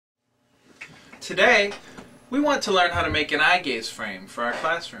Today, we want to learn how to make an eye gaze frame for our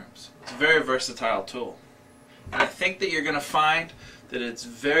classrooms. It's a very versatile tool. And I think that you're going to find that it's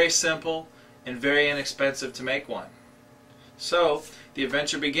very simple and very inexpensive to make one. So, the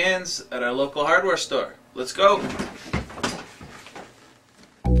adventure begins at our local hardware store. Let's go!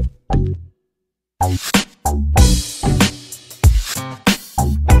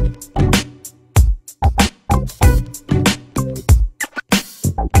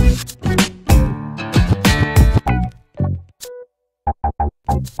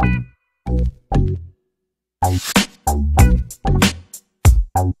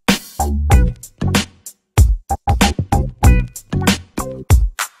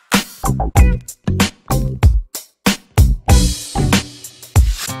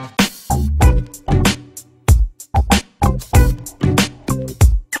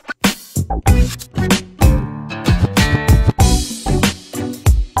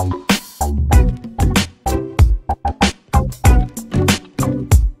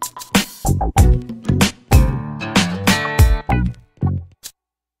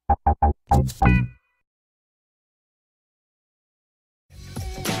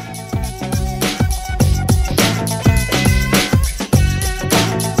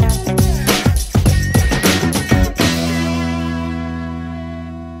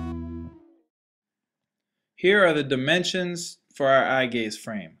 Here are the dimensions for our eye gaze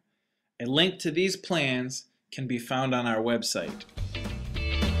frame. A link to these plans can be found on our website.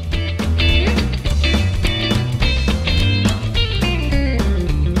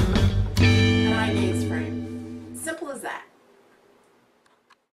 An eye gaze frame. Simple as that.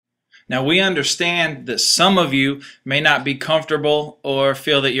 Now we understand that some of you may not be comfortable or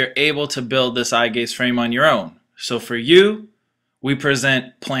feel that you're able to build this eye gaze frame on your own. So for you, we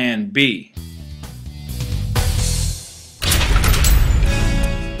present Plan B.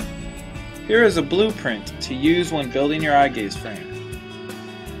 Here is a blueprint to use when building your eye gaze frame.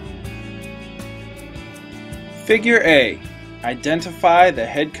 Figure A. Identify the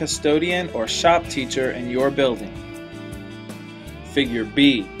head custodian or shop teacher in your building. Figure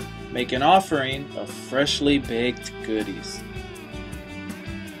B. Make an offering of freshly baked goodies.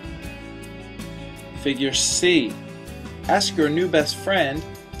 Figure C. Ask your new best friend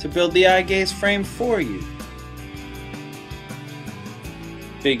to build the eye gaze frame for you.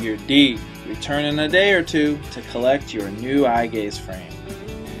 Figure D. Return in a day or two to collect your new eye gaze frame.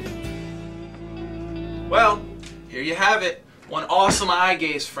 Well, here you have it. One awesome eye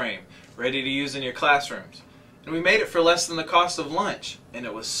gaze frame ready to use in your classrooms. And we made it for less than the cost of lunch. And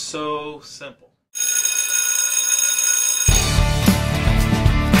it was so simple.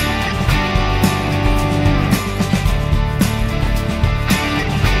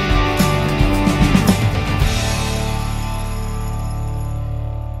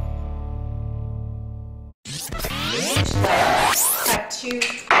 Got two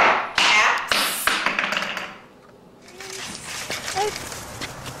caps.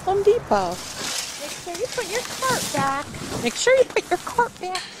 Home Depot. Make sure you put your cart back. Make sure you put your cart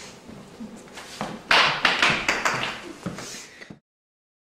back.